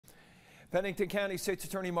Pennington County State's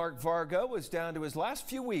Attorney Mark Vargo was down to his last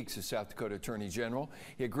few weeks as South Dakota Attorney General.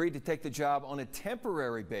 He agreed to take the job on a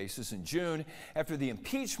temporary basis in June after the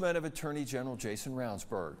impeachment of Attorney General Jason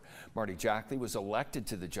Rounsberg. Marty Jackley was elected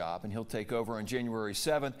to the job, and he'll take over on January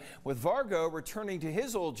 7th, with Vargo returning to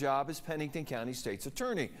his old job as Pennington County State's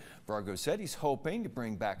Attorney. Vargo said he's hoping to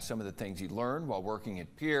bring back some of the things he learned while working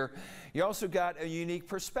at Pierre. He also got a unique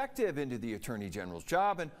perspective into the Attorney General's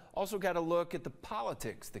job and also got a look at the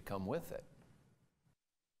politics that come with it.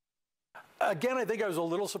 Again, I think I was a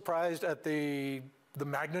little surprised at the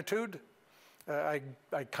magnitude. I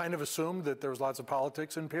kind of assumed that there was lots of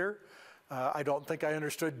politics in Pierre. I don't think I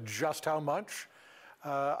understood just how much.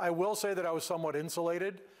 I will say that I was somewhat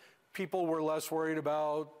insulated. People were less worried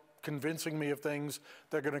about convincing me of things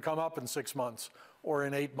that are going to come up in 6 months or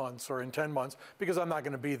in 8 months or in 10 months because I'm not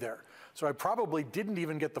going to be there. So I probably didn't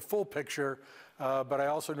even get the full picture, but I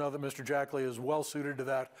also know that Mr. Jackley is well suited to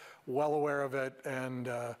that, well aware of it, and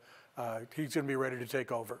he's going to be ready to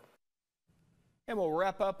take over. And we'll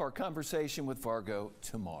wrap up our conversation with Vargo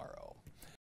tomorrow.